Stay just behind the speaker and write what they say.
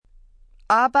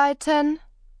arbeiten,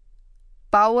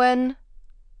 bauen,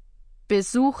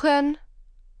 besuchen,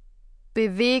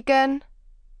 bewegen,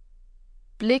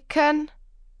 blicken,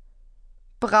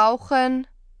 brauchen,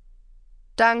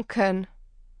 danken.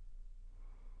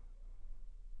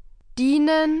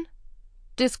 Dienen,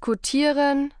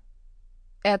 diskutieren,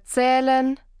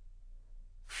 erzählen,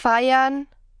 feiern,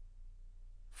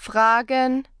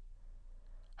 fragen,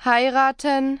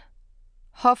 heiraten,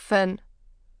 hoffen.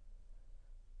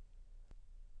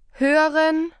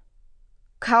 Hören,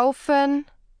 kaufen,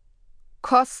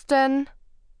 kosten,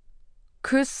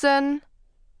 küssen,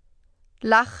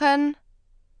 lachen,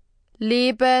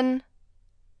 leben,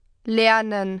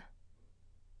 lernen.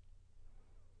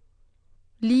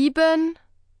 Lieben,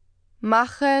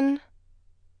 machen,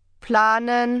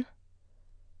 planen,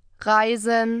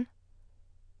 reisen,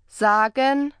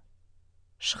 sagen,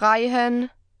 schreien,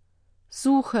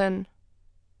 suchen.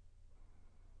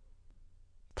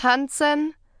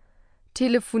 Tanzen,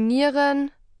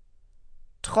 telefonieren,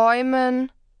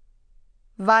 träumen,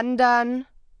 wandern,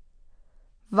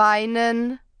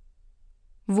 weinen,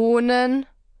 wohnen,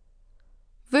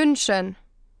 wünschen.